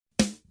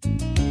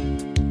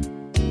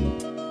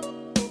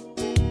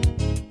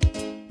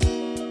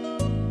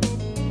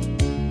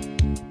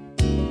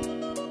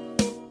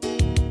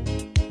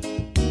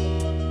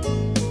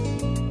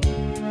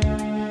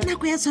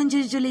ya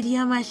tshwantshetšoledi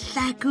ya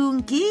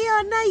mahlakong ke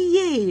yona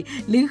ye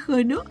le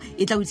kgono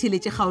e tla o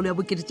tsheletše kgaolo ya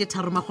bokete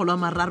 330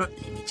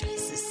 le metšo e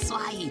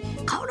seswai.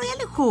 Kgaolo ya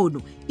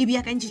lekgono e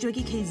beakantšitšwe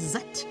ke KZ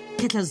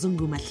Ketla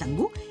Zungu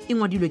Mahlangu, e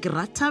ngwadilwe ke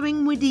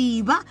Rathabeng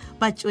Modiba,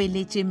 ba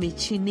tšweletše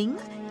metšhineng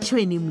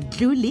Tšhweni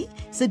Mdluli,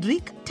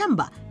 Cedric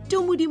Tamba,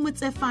 Tumudi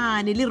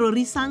Mutsefane le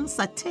Rorisang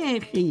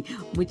Sathegi,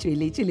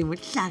 motšweletše le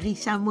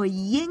mohlagiša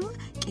moyeng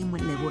ke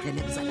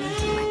Molebogele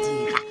Mzaledi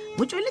Madira,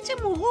 motšweletše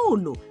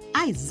mogolo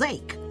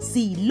Isaac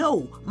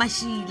Silo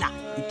Mashila.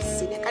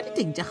 Itsene ka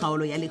diteng tša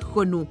kgaolo ya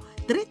lekgono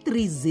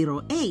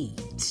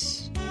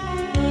 3308.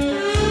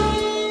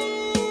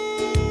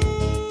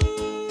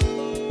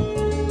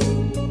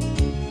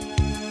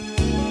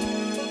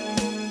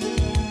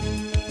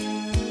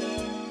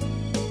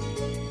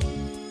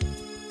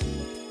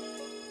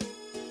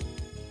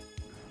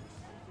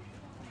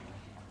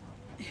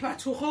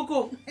 batho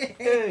goko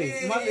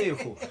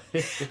Malego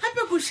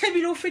hape go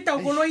shebile o feta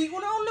goloi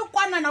o le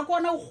kwanana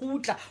kwana o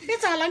gutla e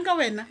tsalang ka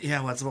wena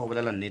ya wa tseba go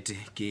bolela nnete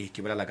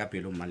ke bolela ka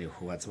pelo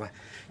Malego wa tseba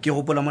ke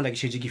gopola mola ke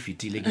shetse ke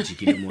fitile ke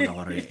tšikile mona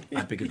gore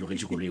ape ke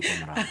tlogetse goloi kwa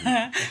morago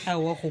a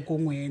wa go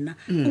ngwena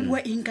o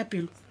bua eng ka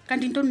pelo ka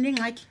dinto nne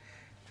ngaki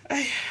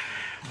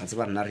wa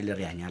tseba nna re le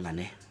re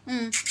anyalane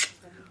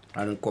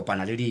ra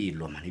kopana le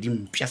dilo mane di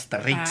mpya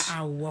straight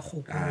a wa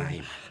go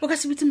o ka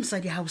se bitse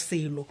mosadi ha o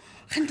selo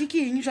gante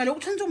ke eng jwale o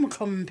tshwantse mo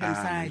tlhomphe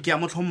mosadi ke a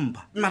mo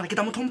tlhompha mara ke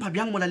ta mo tlhompha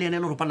bjang mola le ene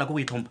le ro palla go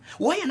e tlhompha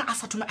wa yena a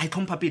sa thome a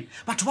tlhompha pele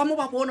batho ba mo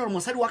ba bona gore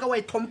mosadi wa ka wa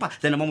e tlhompha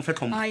then ba mo fe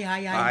tlhompha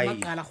ai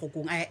maqala go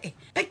kong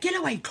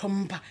bekele wa e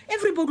tlhompha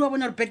everybody wa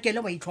bona re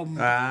bekele wa e tlhompha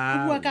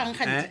o bua ka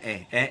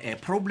ngante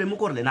problem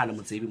ko re lena le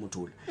motsebi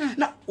mothole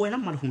na wena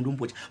mmale hundu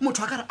mpotse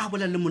motho a ka re a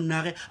bolela le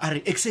monnage a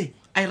re exe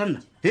a irana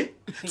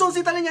so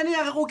sita lenyane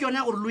ya go ke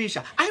yona go re luisha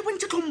a e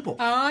bontse tlhompo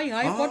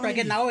ai kodwa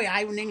ke nawe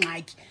ai une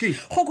ngaki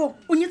gogo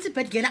o nyetse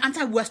bedgela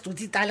antsa bua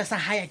stotsi tala sa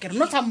haya ke re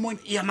no tsa mmone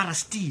ya mara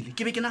still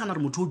ke be ke nagana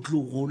re motho o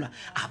tlo gola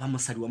a ba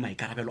mosadi wa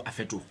maikarabelo a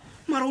fetoga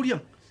mara o diam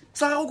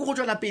sa go go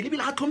tswela pele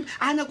bile ga tlhom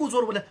a nya go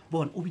tsore bole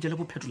bona o bidile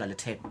bo phetola le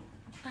theko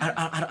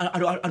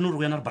a no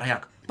re yana re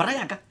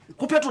barayaka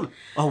go phetola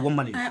a go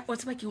mmale o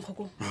tseba ke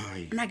ngoko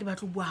nna ke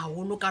batlo bua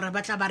haholo ka re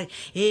batla bare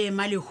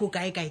Malego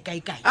kae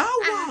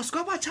awa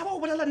ska ba tšhaba o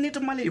bolela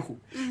nnete Malego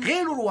ge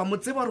e le gore wa mo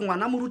tseba gore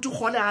ngwana moruti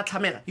gole a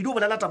tlhamega e di o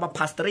bolela taba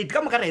pastrate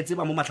ka moka re e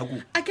tseba mo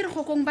matlhakong a ke re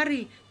gokong ba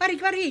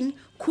reng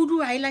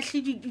khudu a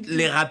ilahle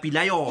legapi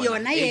la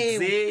yona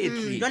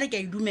exactly jwale ke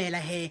a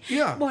idumela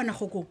bona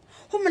gokong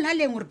go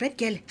molaleng gore bad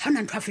girl ha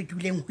ona ntho a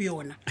fetuleng go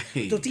yona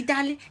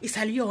totitale e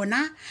sa le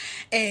yona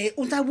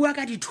o ntsa bua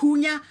ka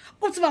dithunya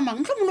o tseba mang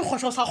ntlo mo le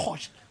khosho sa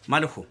khosha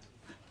Malego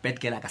bad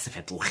girl a ka se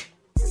fetoge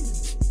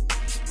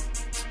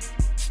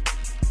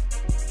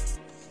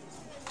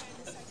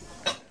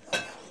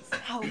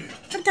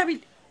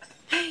Tabile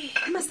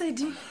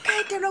Masedi ka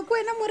etelo ko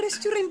wena mo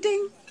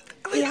restauranteng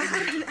ya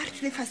a re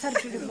le fasare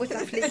le mo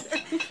tafle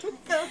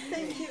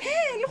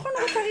le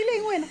khona go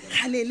tlagileng wena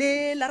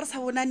galele la re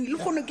sa bonane le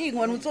khono ke eng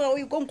wana o tsoga o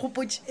e kong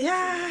khopotse ya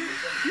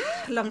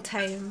long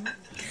time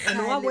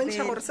no wa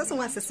bontsha gore se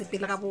sengwe se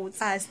sepele ga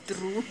botsa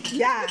true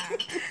ya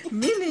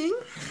meaning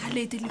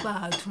galete le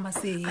batho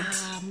Masedi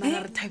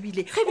mara re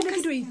thabile ge bile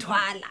ke do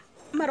ithwala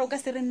mara o ka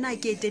se re nna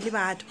ke etele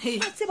batho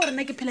a tseba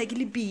rena ke phela ke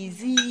le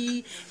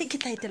busy ke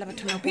tla etela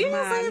batho na go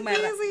mang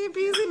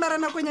busy mara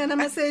nakonyana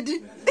Masedi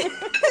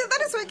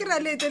that is why ke ra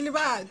le etele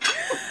batho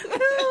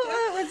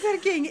wa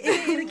tsere ke eng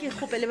e re ke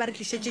gopele ba re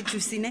tlishetse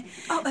juice ne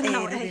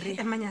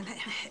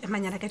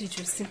emanyana ka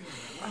di-juice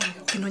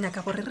ke nonya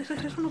ka gore re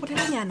no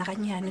bolelanyana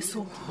ganyane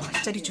so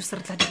tša di-juice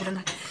re tla di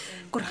bolana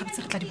kore gabotse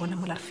re tla di bona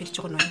mola re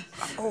feditse go none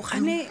o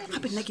gane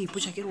gape nna ke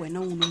ipotsa ke re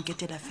wena o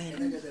nonketela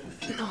fela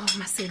no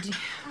Masedi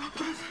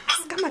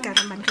ka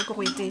makara mane ge ke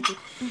go etetse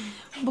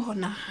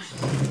bona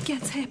ke a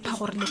tshepa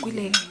gore le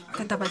kwile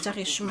ka taba tša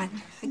gešo mane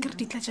ke re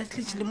ditla tša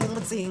tletse le mo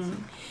motseng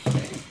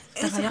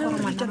taba ya gore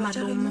ngwana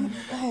malomo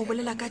o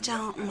bolela ka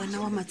tša ngwana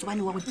wa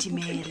matsobane wa go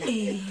timela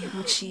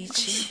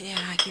motšhitšhi ya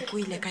ke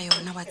kwile ka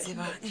yona wa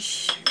tseba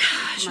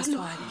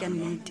maswadi ka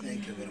nnete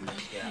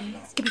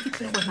ke be ke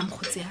tlile go wena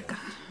mokgotsi yaka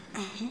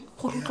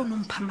gore o tlo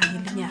nompha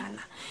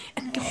maelenyana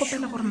and ke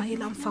kgopela gore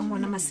maele a mfang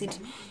ngwana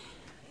Masedi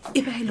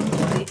e ba e leng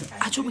gore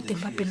a tšo boteng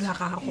ba pelo ya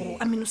gago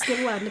a meno se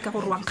wa le ka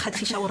gore wa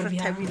nkgatlhiša gore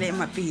Tabile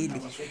mapele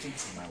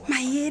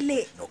maele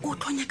o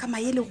tlonya ka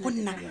maele go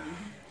nna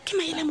ke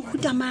maele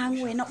mohuta mang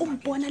wena o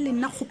mpona le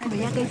nna kgopolo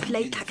ya ka e phela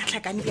e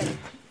tlhakatlhakane bjale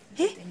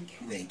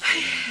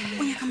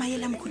o nyaka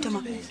maele a mohuta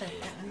mang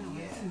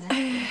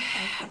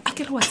a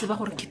ke re wa tseba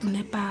gore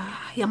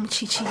kidnapa ya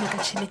motšhitšhile ka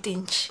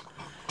tšheletentši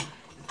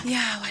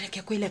ya wale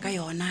ke kwile ka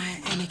yona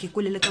ene ke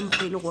kwile ka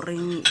mogwele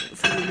goreng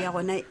family ya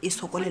gona e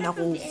sokolela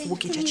go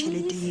boketša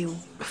tšhelete eo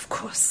of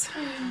course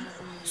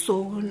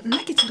so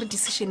nna ke tsere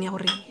decision ya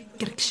gore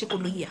ke rekiše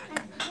koloi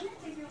yaka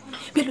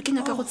bjalo ke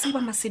nyaka go tseba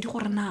Masedi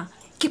gore na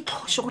ke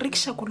phošo go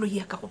rekiša koloi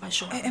yaka go ba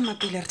jone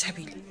mapele re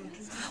Thabile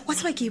wa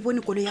tseba ke e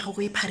bone koloi ya gago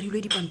e pharilwe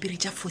dipampiri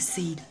tša for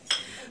sale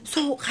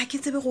so ga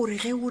ke tsebe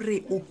gore ge o re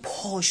o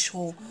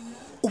phošo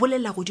o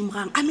bolelela godimo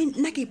gang I mean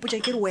nna ke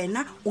ipotsa ke re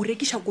wena o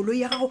rekiša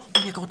koloi ya gago o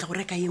nyaka go tla go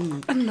reka ye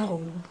nngwe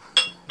no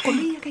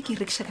koloi ya ka ke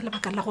rekiša ka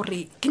lebaka la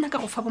gore ke nyaka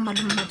go fa bo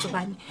malome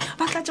matsobane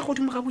ba tlatse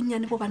godimo ga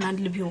bonnyane bo ba nang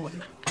le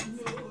bjona.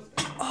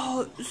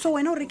 oh so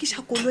wena o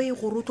rekiša koloi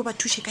gore o tlo ba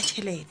thuše ka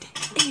tšhelete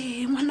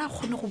ngwana a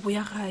kgone go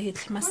boya gae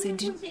tlhe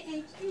Masedi.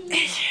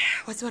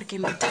 wa tseba re ke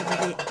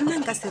mathabile nna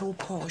nka se re o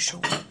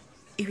phošo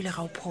ebile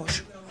ga o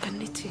phošo Ka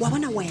nnete. wa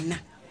bona wena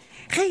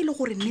ge e le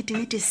gore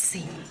nnete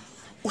se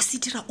o se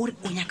dira o re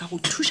o nyaka go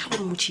thuša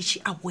gore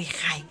motšhitšhi a boe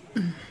gae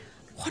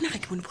gona ga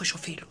ke bone phošo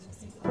felo.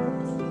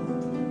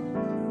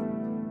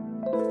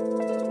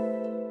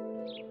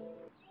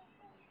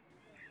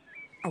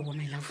 Aowa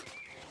my love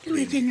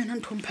le o ke yona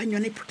nthomphang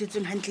yona e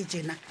phutetseng hantle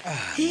tjena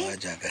moga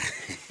jaaka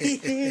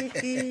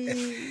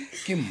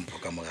ke mpho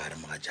ka mogare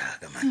moga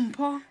jaaka man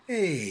mpho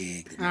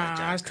ke moga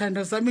jaaka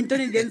sithando sami into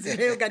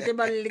endiyenzileyo kade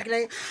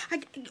ebalulekileyo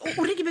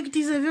o re ke be ke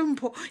deserve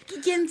mpho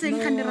ke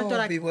entseng ga lerato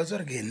la baby wa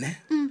tsore ke nne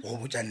go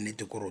botsa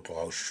nnete ko re o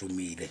tloga o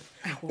šomile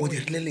o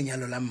dirile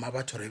lenyalo la mma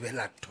batho re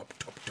bela top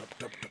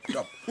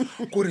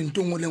ko re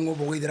nto ngwe le ngwe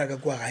bo go e dira ka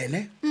kwa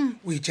gaene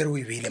o itsere o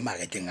e beile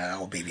mageteng a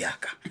gago baby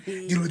yaka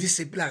dilo di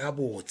sepela ga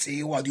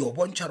botse wa di o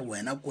bontšha re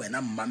wena ko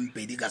wena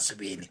mmampedi ka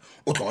sebele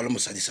o tloga le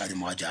mosadisadi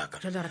moga jaaka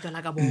jalo lerato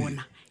la ka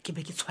bona ke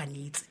be ke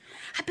tshwanetse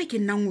gape ke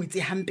nna ngwetse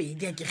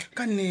hampedi a kege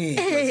ka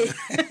nnete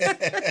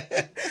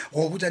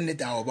go botsa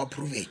nnete ao ba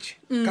provege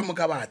ka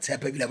moka ba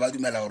tshepa ebile ba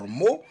dumela gore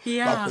mo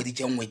ba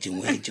kgweditse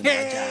ngwetsengwetse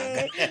moga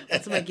jaaka a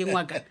tseba ke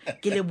ngwaka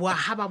ke leboa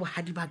ga ba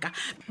bogadi baka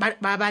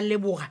ba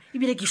leboga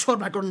ebile ke sure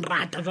ba tlo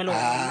nrata jalo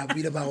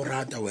bile ba go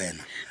rata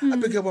wena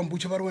gape ke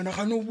bamputšha ba re wena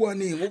gane o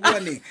boaneng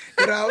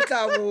ke ra o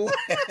tla bo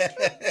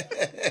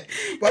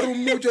ba re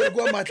mmotse re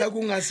kwa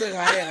matlhakong a se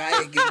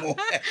gae ke mo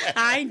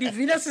ai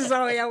ndivile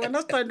sizao ya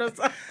wena sithando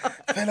sa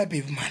fela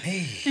baby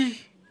mane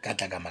ka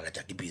tla ka maka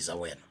tša dibisa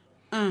wena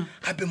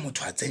gape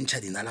motho a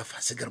tsentšha dina la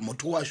fase ke re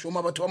motho wa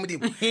šoma batho ba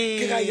modimo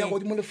ke ga ya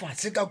godimo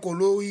lefatshe ka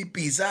koloi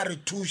bisa re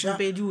thuša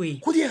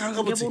go diegang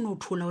ga botse ke bona o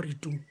thola gore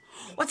tu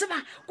wa tseba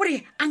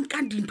kore a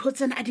nkang dintho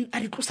tsena a di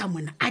tlosa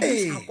mona a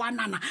di sa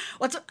kwanana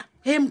wa tseba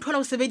he mthola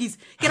o sebedise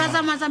ke ra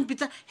tsamaya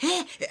tsampitsa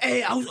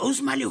he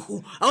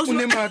ausmalehu o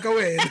ne maaka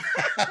wena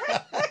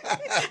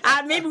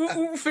maybe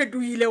o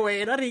fetoile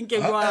wena re nke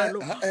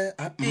jalo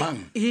mang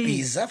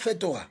bisa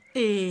fetoga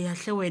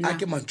ahle wena a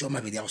ke mantšo a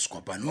mabedi ya go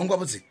sekopane wangwa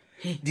botse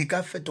di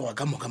ka fetoga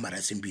ka moka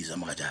mara seng bisa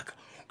moga jaaka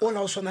o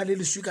la o swana le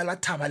leswika la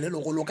thaba le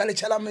legolo ka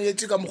letšhala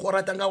moetse ka mokgo o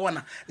ratang ka gona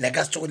le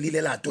ka se tsogo le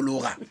ile la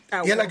tologa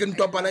yela ke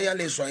ntwapala ya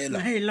leswa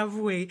ela I love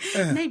way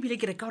nna ebile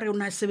ke re ka gore o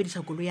na sebedisa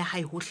kolo ya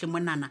hae hohle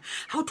monana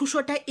ha o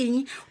thushota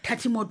eng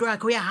thathi moto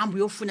ya ka o ya hambo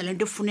yo funa le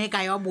nto fune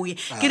ka ya boye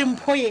ke re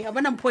mphoye a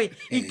bona mphoye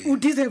o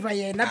deserve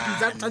yena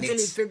biza tshantse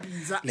le fe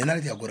biza lena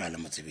le dia go rala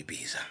motsebe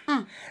biza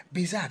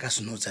biza ka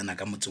se no tsena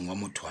ka motseng wa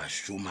motho a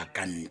shuma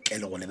ka ntle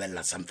le go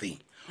lebella something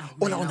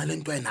o la gona le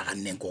ntwa ena ga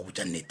nneng go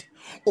botsa nnete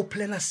o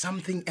plana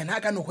something and a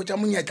ka no go tša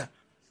monyetla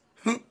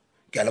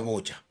ke a le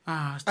botsa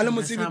a le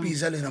motsebe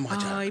biza lena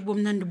mogatša ai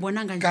bomna ndi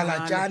bona nga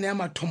kala tšane ya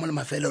mathomo le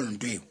mafelelo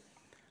ntwe eo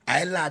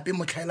a e lape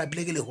motlhaela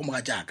pele ke le go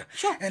mogatšaka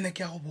ene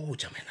ke a go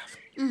botsa my love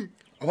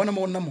a bona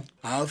mo gonna mo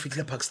a o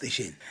fitlhe park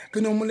station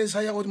ke no mo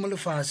lesa ya go mo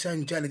lefase a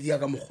ntša le dia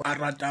ka mokgwa a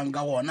ratang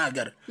ka gona a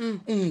kere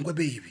nkwe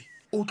baby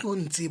o tlo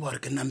ntseba gore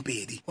ke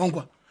nnampedi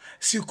onkwa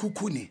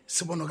sekhukhune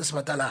se bonwa ke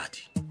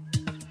sebataladi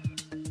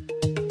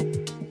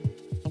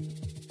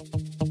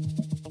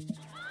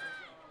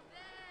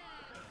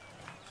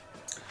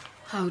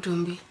How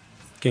Dombi?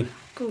 King.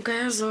 Ko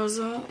kaya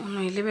zozo ono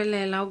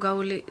ilebelela o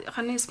gaole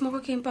gane smoko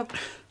ke papa.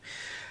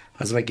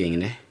 A tseba keng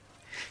ne?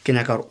 Ke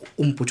nyaka gore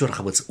o mpotse gore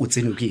gabotse o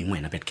tsene ke eng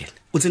wena Betkel?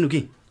 O tsene ke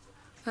eng?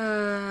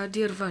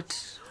 Dear Vat.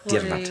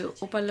 Dear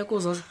Vat. O palle ko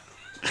zozo.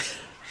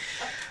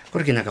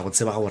 Gore ke nyaka go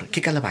tseba gore ke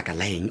ka lebaka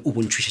la eng o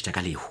bontšhušetša ka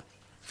lehu.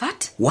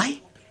 Vat?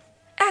 Why?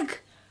 Egg.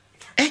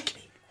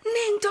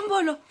 Neng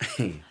Tombolo.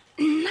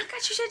 Nna ka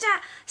tšhušetša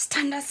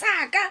standa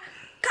sa ka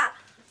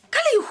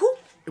lehu.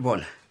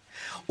 Bona.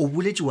 O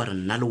boletše wa re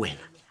nna le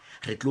wena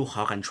re tlo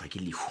ga ga ntšhwa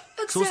ke lehu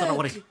so sa ra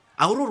gore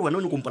a gore wena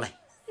o ne kompolai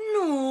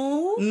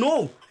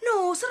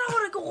no se ra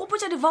gore ke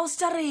gopotša di-vows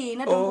tša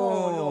rena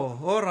Tombolo.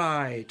 All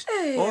right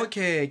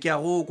okay ke a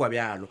go kwa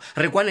bjalo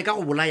re kwane ka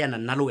go bolayana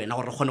nna le wena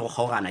gore re kgone go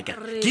kgaogana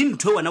kere ke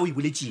ntho wena o e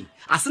boletšeng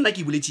a se nna ke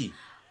e boletšeng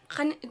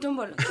gane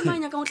Tombolo ke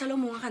manya ka go tlhalo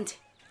mongwe gantse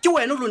ke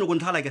wena o tlo ne go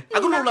ntlhala kere a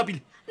ke no o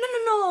lapile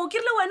no ke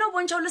rile wena o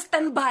bontšha o le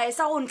stand by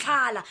sa go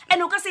ntlhala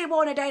and o ka se e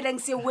bone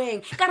direng seweng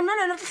ka re nna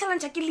le wena o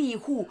tletlhelantšha ke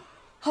lehu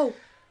ho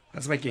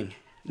a tseba keng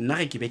nna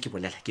ge ke be ke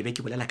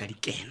bolela ka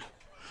dikeno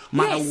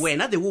mara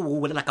wena the wo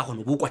bolela ka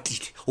gone bo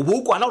kwatile o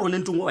bo kwala gore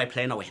ntong wa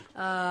plana wena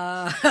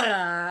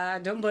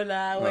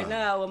Dombola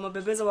wena wa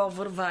mabebeza wa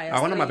vurvaya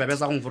a gona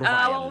mabebeza go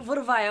vurvaya wa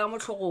vurvaya wa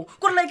motlhogong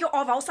go re like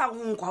over o sa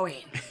ngwa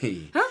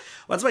wena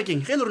wa tseba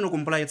keng ge le rene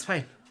kompolai it's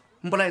fine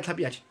mpolai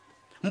tlhapi ya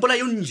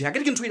mpolai yo nje a ke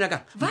ntho ina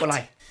ka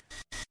mpolai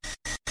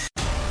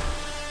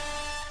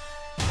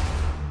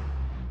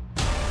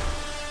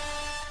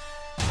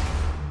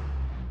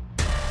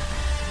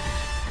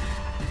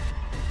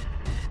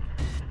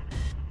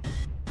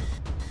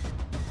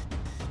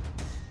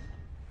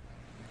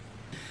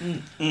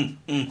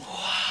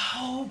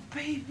Wow,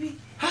 baby.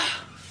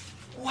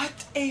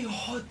 What a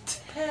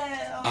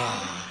hotel.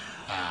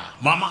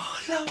 Mama,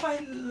 Love, I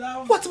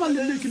love. wa tseba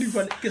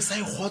lelekele ke sa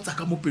e kgotsa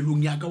ka mo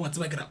pelong ya ka wa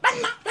tseba ke ra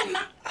banna.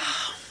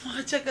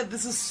 Mogatšaka,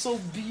 this is so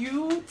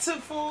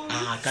beautiful.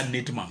 Ka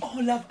nnete mama. Oh,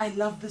 love, I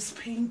love this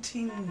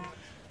painting.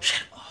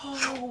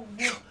 Oh,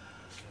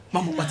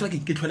 Mama, wa tseba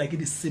ke tlhola ke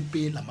di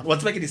sepela man. Wa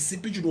tseba ke di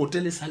sepetse di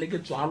hotel sa le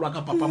ke tswalwa ka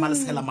papa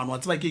Malesela man. Wa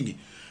tseba ke eng?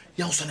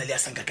 Ya go swana le ya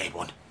sanka ka e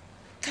bona.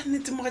 ka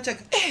nnete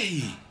mogatšaka.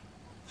 Hey.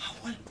 How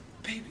well,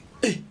 baby.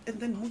 Hey. And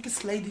then we can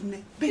slide in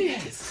there. Baby.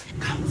 Yes.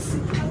 Come see.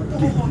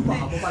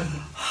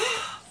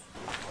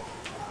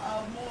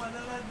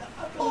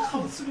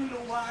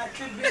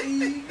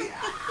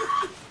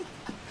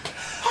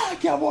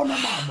 Ke a bona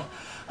mama.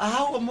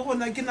 How mo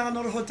gona ke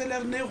nagana gore hotel ya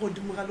rena e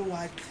godimo ga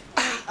lewatle.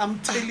 I'm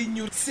telling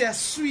you, se a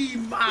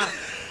swima.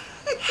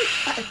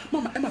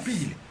 Mama ema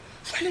pele.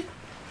 Fale.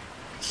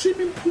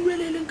 Swimming pool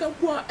le leng ka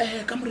kwa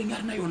ka moreng ya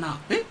rena yona.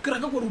 Ke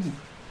raka go rumo.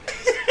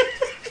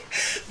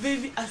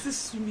 Baby, as a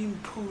swimming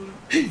pool,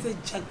 it's a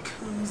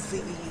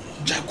jacuzzi.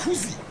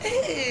 Jacuzzi.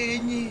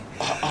 Hey,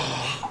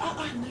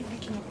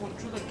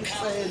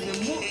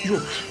 Yo.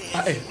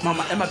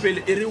 Mama ema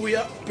pele ere o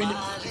ya pele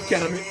ke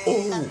ra me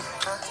oh.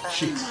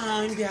 Shit.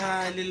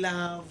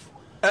 love.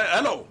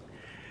 Hello.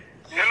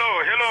 Hello,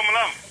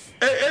 Mlam.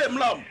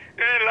 Mlam.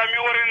 Lami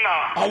ore na.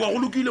 Awa go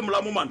lokile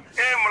Mlamo man.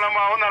 Mlam a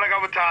hona le ka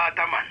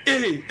bothata man.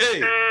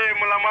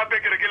 Mlam a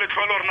bekere ke le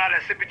tlholo rena le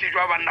sepiti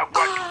jwa banna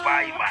kwa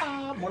Dubai man.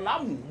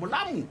 Molamu.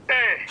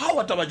 Ha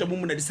wa taba ja mo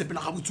mona di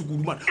sepela ga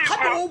botsukudu man.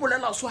 Ga o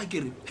bolela so a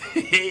kere.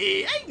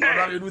 Ai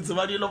ngwana re dutse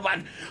ba dilo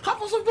man. Ga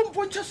bo so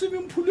mpontsha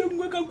swimming pool e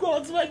ngwe ka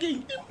kwa tseba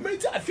keng.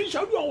 Metsi a fish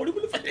out wa go le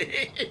bolefa.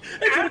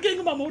 Ke re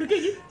keng mama o re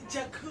keng?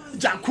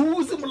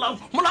 Jacuzzi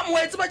Molamu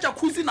wa tseba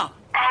jacuzzi na.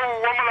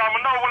 Wa Mlam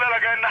na o bolela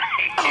ka nna.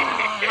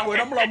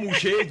 Wena Molamu o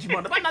shetse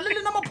man. Ba na le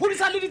lena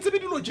maphodisa le ditsebe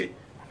dilo tje.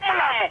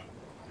 Mlam.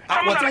 Wa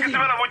tseba ke keng?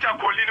 tsebela mo tja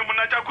kolini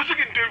monna tja kusi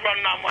ke ntwe jwa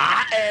nna mo.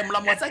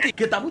 Molamu wa tsaka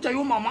ke tabuja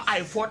yo mama a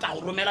e fota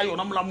go romela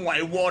yona Molamu wa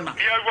e bona.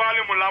 Ya jwa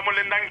le Mlam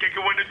le nna nke ke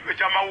bone dilo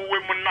tja mauwe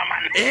monna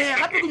man.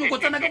 Gape ke nyoko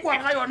tsena ka kwa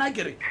ga yona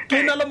kere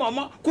ke na le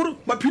mama kore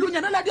maphilo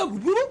nyana la dia ke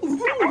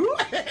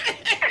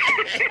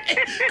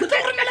tlo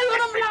romela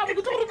yona Molamu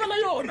ke tlo romela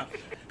yona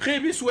ge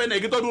be se wena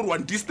ke tlo di re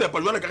one step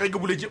jwale ka ge ke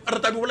boletse re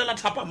tabi bolela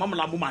thapa ma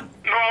Molamu man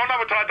No, ona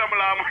bothata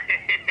Mlam.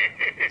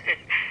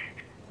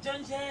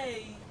 John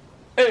Jay,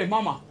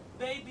 mama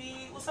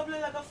baby,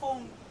 usabulela ka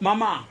phone.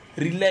 mama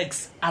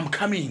relax I'm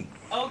coming.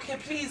 Okay,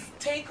 please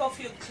take off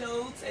your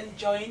clothes and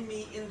join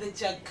me in the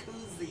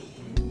jacuzzi.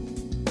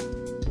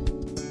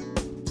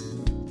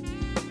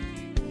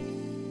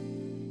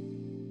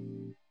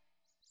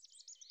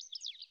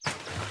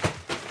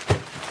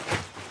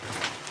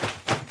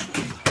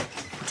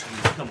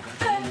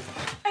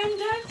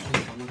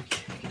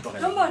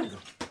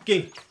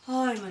 King,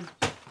 Hi man.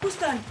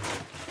 Pustan.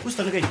 who's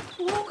the guy?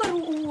 O ka re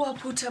o a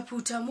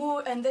phutha mo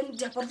and then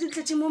diaparo di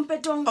tletse mo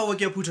mpetong. Oh,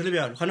 ke a putha le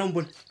bjalo. Gana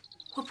mbone.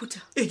 Wa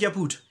phutha. Ke a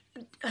putha.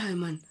 Ai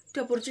man,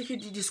 diaparo tse ke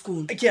di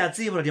skoon. Ke a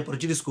tseba di aparo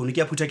di skoon, ke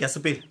a putha ke a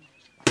sepela.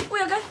 O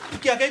ya kae?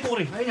 Ke a kae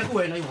gore? Ai nya ke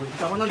wena iwe.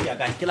 Ka bona ke a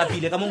kae? Ke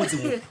lapile ka mo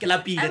motseng. Ke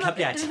lapile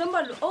tlhapiatši.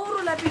 Ndombalo, o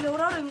ro lapile o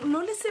ra re no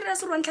le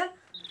serious ro ntlha.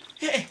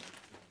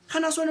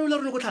 Gana sone o le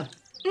rone go tlhala.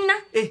 Nna.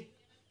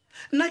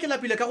 Nna ke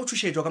lapile ka go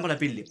thušetšwa ka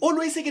molapele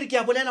always ke re ke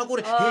a bolela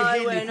gore Ai,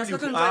 wena, se ka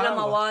ntloela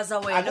mawaza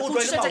wena. go Go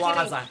thušetša ke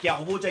reng? ke a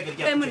go botsa ke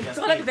Mon,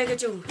 tlogela dibeke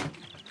tseo.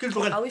 ke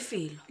tlogela A o e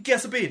fela. ke a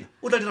sepela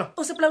o tla dira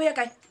O sepela o ya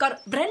kae? Ka re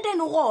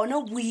Brandon o gona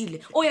o buile.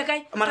 O ya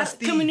kae? Mara Ka-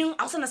 Steve. communing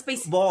a go sana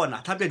space. bona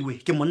tlhapiadiwe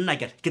ke monna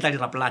ke ke tla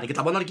dira polane ke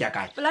tla bona gore ke ya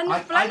kae Plan o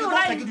ra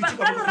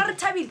re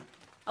thabile.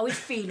 A o e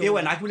fela.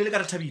 wena a ke bolele ka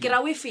re thabile Ke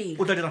ra o e fela.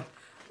 o tla dira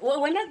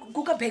Wena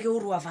kuka beke o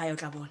re wa vaya o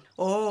tla bona.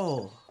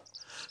 oh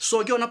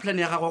so ke yona plan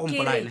ya gago go Ke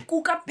mpolaene re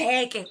kuka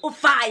beke o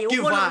vaye ke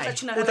o bona vai o tla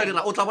tshuna o tla ka.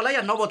 dira o tla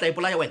bolaya nna o tla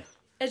ipolaya wena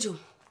Ejo,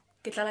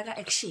 ke tla la ka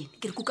action.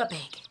 Ke re kuka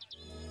beke.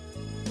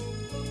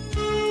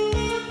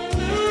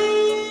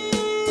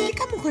 ke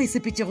ka mokgwa e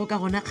sepetšego ka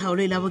gona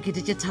kgaolo e la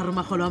bokete tše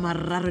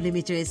 330 le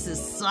metšo e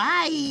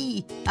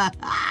seswai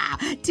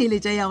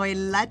theletša ya go e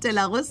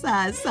latela go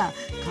sasa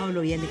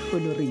kgaolo ya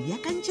lekgono re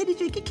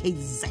yakantšheditšwe ke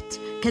KZ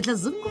Ketla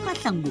Zungu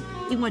Mahlangu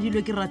e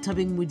ngwadilwe ke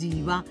Rathabeng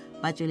Modiba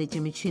ba tšweletše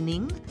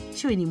metšhineng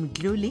Tšhweni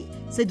Mdluli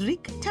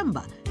Cedric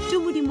Tamba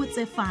Tumudi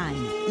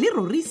Motsefane le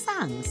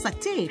Rorisang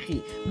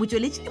Sategi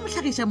motšweletše ke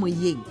mohlagiša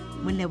moyeng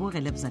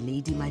Moleboge Lebza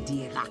Lady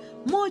Madira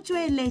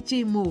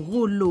motšweletše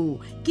mogolo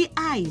ke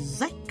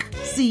Isaac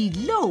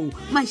Silo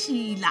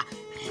Mashila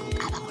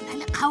ka ba gona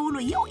le kgaolo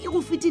yeo e go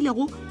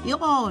fetilego e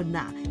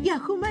gona ya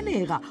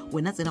humanega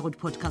wena tsena go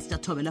di-podcast ya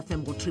Thobela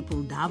FM go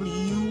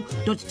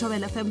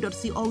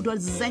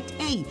www.thobelafm.co.za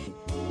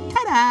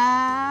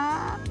tada